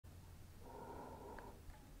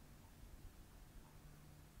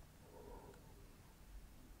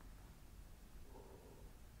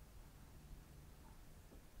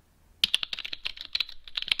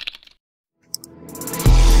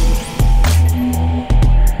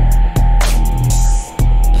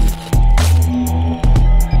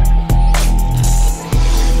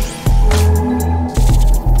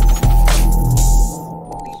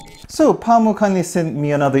Also, Pamu kindly sent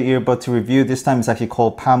me another earbud to review. This time it's actually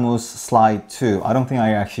called Pamu's Slide 2. I don't think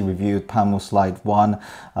I actually reviewed Pamu Slide 1,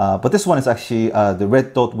 but this one is actually the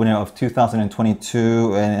Red Dot winner of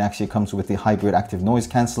 2022, and it actually comes with the hybrid active noise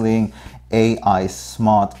cancelling, AI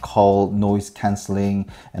smart call noise cancelling,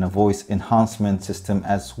 and a voice enhancement system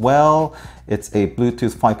as well. It's a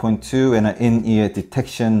Bluetooth 5.2 and an in-ear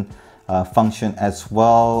detection function as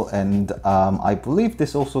well, and I believe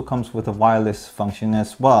this also comes with a wireless function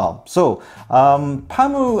as well. So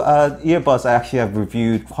Pamu earbuds, I actually have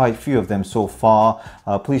reviewed quite a few of them so far.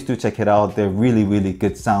 Please do check it out. They're really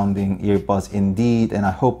good sounding earbuds indeed, and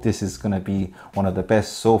I hope this is going to be one of the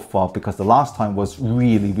best so far, because the last time was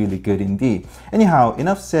really good indeed. Anyhow,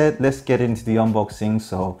 enough said, let's get into the unboxing,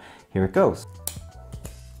 so here it goes.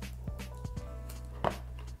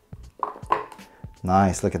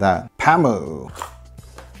 Nice, look at that. Pamu.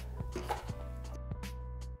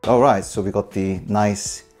 Alright, so we got the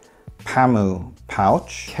nice Pamu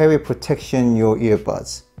pouch. Carrier protection your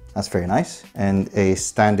earbuds. That's very nice. And a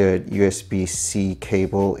standard USB-C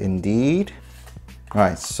cable indeed.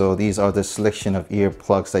 Right, so these are the selection of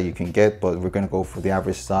earplugs that you can get, but we're going to go for the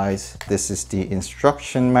average size. This is the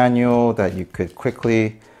instruction manual that you could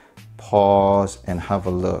quickly pause and have a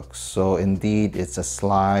look. So indeed, it's a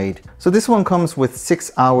slide. So this one comes with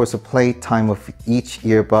 6 hours of play time of each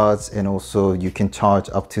earbuds, and also you can charge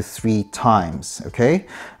up to 3 times. Okay,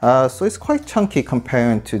 so it's quite chunky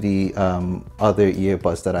comparing to the other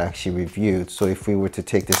earbuds that I actually reviewed. So if we were to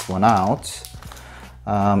take this one out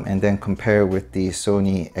and then compare with the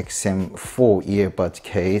Sony XM4 earbud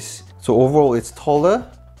case, so overall it's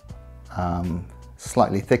taller,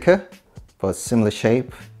 slightly thicker, but similar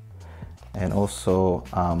shape, and also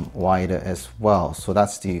wider as well. So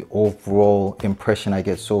that's the overall impression I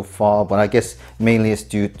get so far, but I guess mainly it's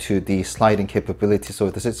due to the sliding capability. So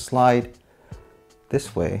does it slide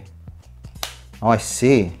this way? Oh, I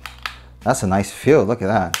see. That's a nice feel. Look at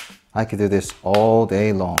that. I could do this all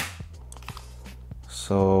day long.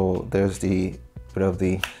 So there's the bit of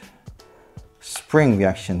the spring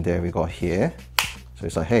reaction there we got here. So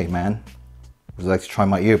it's like, hey man, would you like to try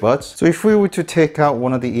my earbuds? So if we were to take out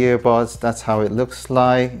one of the earbuds, that's how it looks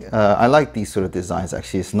like. I like these sort of designs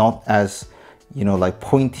actually. It's not as, you know, like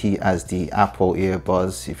pointy as the Apple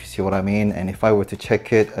earbuds, if you see what I mean. And if I were to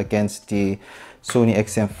check it against the Sony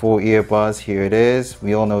XM4 earbuds, here it is.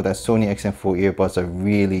 We all know that Sony XM4 earbuds are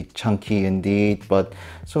really chunky indeed, but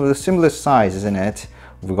so the similar size, isn't it,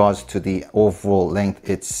 with regards to the overall length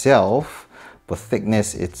itself, but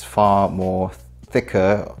thickness, it's far more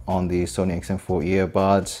thicker on the Sony XM4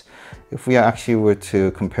 earbuds. If we actually were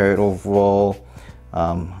to compare it overall,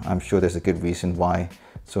 I'm sure there's a good reason why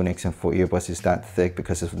Sony XM4 earbuds is that thick,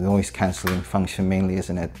 because of the noise cancelling function mainly,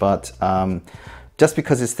 isn't it? But just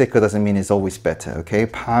because it's thicker doesn't mean it's always better. Okay,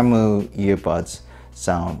 Pamu earbuds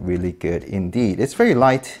sound really good indeed. It's very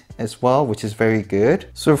light as well, which is very good.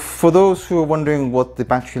 So for those who are wondering what the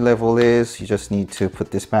battery level is, you just need to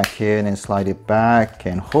put this back in and slide it back,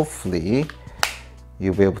 and hopefully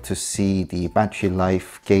you'll be able to see the battery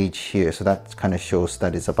life gauge here. So that kind of shows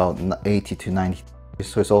that it's about 80 to 90.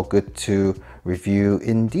 So it's all good to review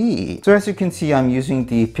indeed. So as you can see, I'm using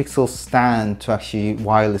the Pixel stand to actually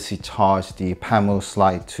wirelessly charge the Pamu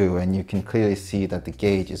Slide 2, and you can clearly see that the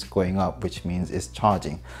gauge is going up, which means it's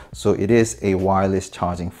charging. So it is a wireless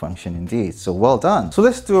charging function indeed. So well done. So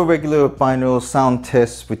let's do a regular binaural sound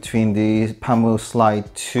test between the Pamu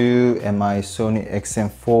Slide 2 and my Sony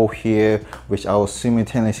XM4 here, which I will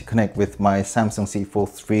simultaneously connect with my Samsung Z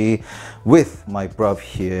Fold 3 with my Brub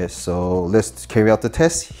here. So let's carry out the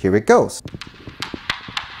test. Here it goes.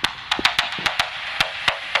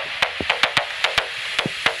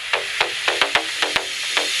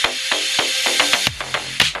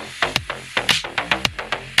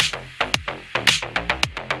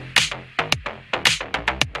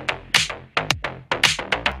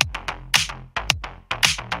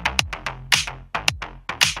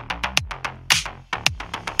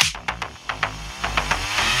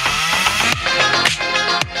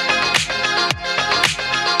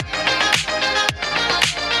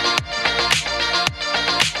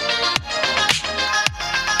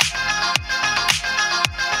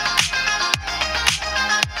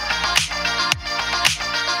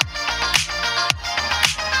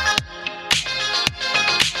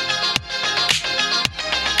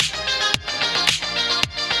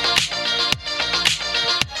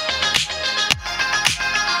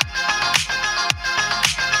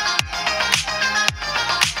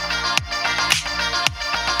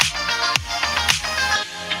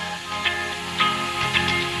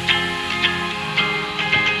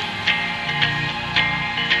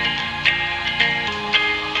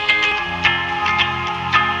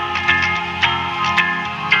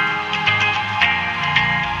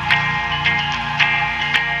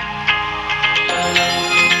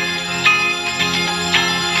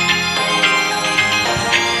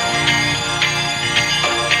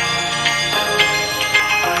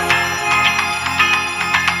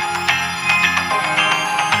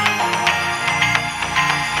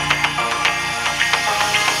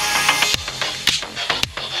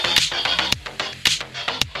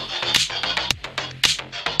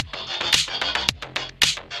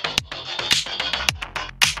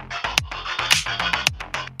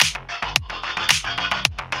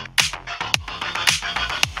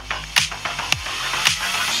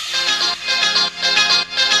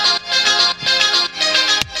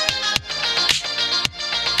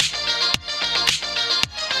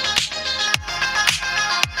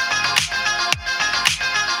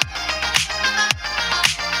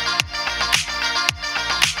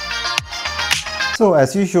 So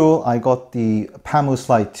as usual, I got the Pamu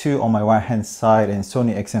Slide 2 on my right hand side and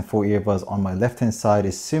Sony XM4 earbuds on my left hand side.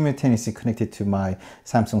 Is simultaneously connected to my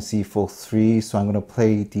Samsung C Fold 3. So I'm going to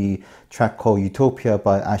play the track called Utopia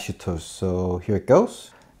by ASHUTOSH. So here it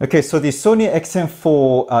goes. Okay, so the Sony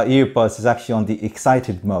XM4 earbuds is actually on the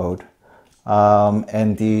excited mode.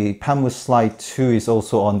 And the Pamu Slide 2 is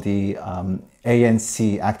also on the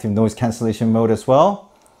ANC active noise cancellation mode as well.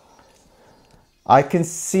 I can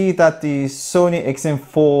see that the Sony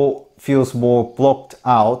XM4 feels more blocked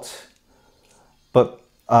out, but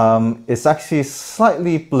it's actually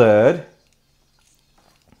slightly blurred.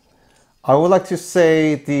 I would like to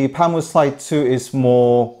say the Pamu Slide 2 is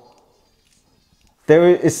more, the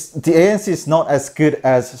ANC is not as good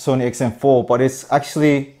as Sony XM4, but it's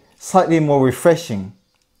actually slightly more refreshing.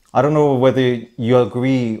 I don't know whether you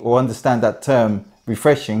agree or understand that term,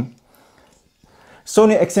 refreshing.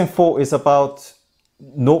 Sony XM4 is about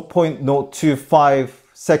 0.025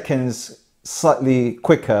 seconds slightly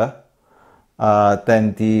quicker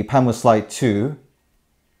than the Pamu Slide 2.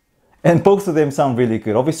 And both of them sound really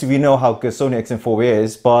good. Obviously, we know how good Sony XM4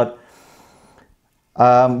 is, but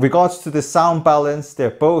regards to the sound balance, they're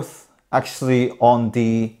both actually on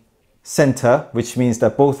the center, which means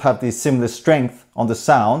that both have the similar strength on the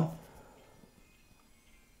sound.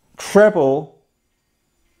 Treble,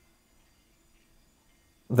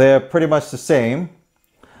 they're pretty much the same,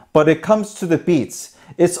 but it comes to the beats.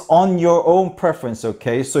 It's on your own preference,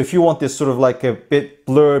 okay? So if you want this sort of like a bit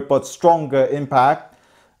blurred but stronger impact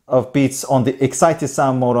of beats on the excited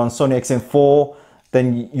sound mode on Sony XM4,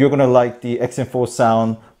 then you're gonna like the XM4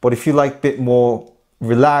 sound. But if you like a bit more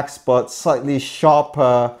relaxed but slightly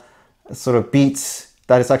sharper sort of beats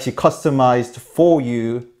that is actually customized for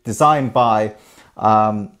you, designed by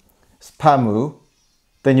Pamu,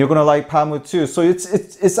 then you're gonna like Pamu too. So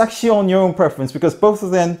it's actually on your own preference because both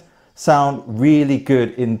of them sound really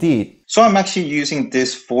good indeed. So I'm actually using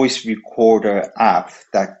this voice recorder app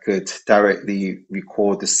that could directly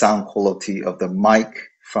record the sound quality of the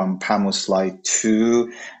mic from Pamu Slide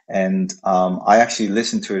 2, and I actually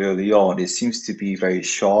listened to it early on. It seems to be very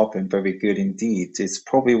sharp and very good indeed. It's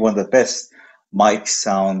probably one of the best mic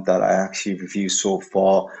sound that I actually reviewed so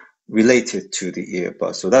far related to the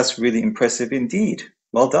earbuds. So that's really impressive indeed.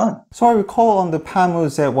 Well done. So I recall on the Pamu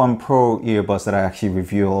Z1 Pro earbuds that I actually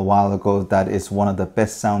reviewed a while ago, that is one of the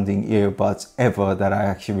best sounding earbuds ever that I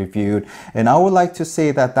actually reviewed. And I would like to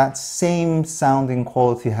say that that same sounding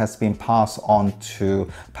quality has been passed on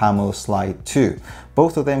to Pamu Slide 2.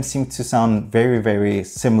 Both of them seem to sound very, very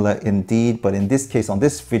similar indeed. But in this case, on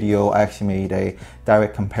this video, I actually made a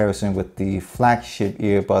direct comparison with the flagship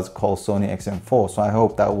earbuds called Sony XM4. So I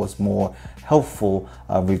hope that was more helpful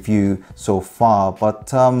review so far. But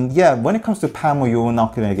yeah, when it comes to Pamu, you're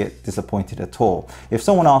not going to get disappointed at all. If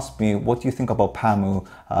someone asked me, what do you think about Pamu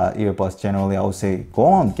earbuds generally, I would say, go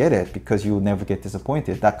on, get it, because you will never get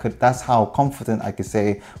disappointed. That's how confident I could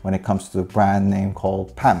say when it comes to the brand name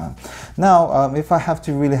called Pamu. Now, if I have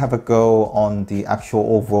to really have a go on the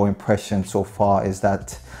actual overall impression so far, is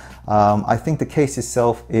that I think the case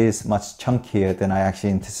itself is much chunkier than I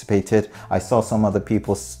actually anticipated. I saw some other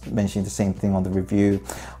people mentioning the same thing on the review.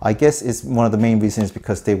 I guess it's one of the main reasons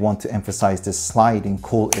because they want to emphasize the sliding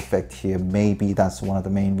cool effect here. Maybe that's one of the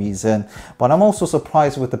main reasons. But I'm also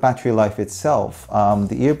surprised with the battery life itself.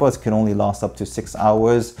 The earbuds can only last up to 6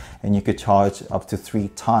 hours and you could charge up to 3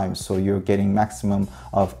 times. So you're getting maximum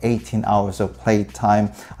of 18 hours of play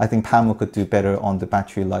time. I think Pamu could do better on the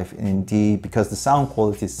battery life indeed, because the sound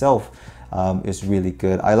quality itself is really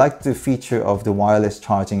good. I like the feature of the wireless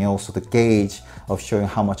charging and also the gauge of showing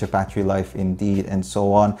how much of battery life indeed and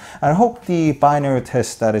so on. And I hope the binary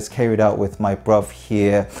test that is carried out with my bruv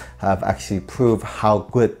here have actually proved how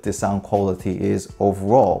good the sound quality is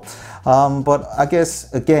overall. But I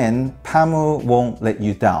guess again, Pamu won't let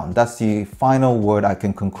you down. That's the final word I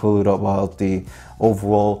can conclude about the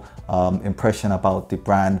overall impression about the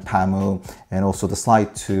brand Pamu. And also the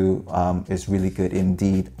Slide 2 is really good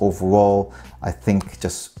indeed overall. I think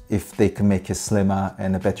just if they can make it slimmer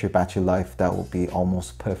and a better battery life, that will be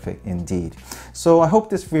almost perfect indeed. So I hope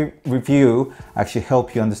this review actually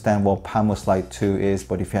helped you understand what Pamu Slide 2 is.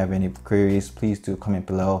 But if you have any queries, please do comment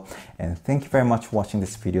below. And thank you very much for watching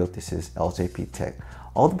this video. This is LJP Tech.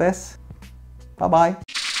 All the best. Bye bye.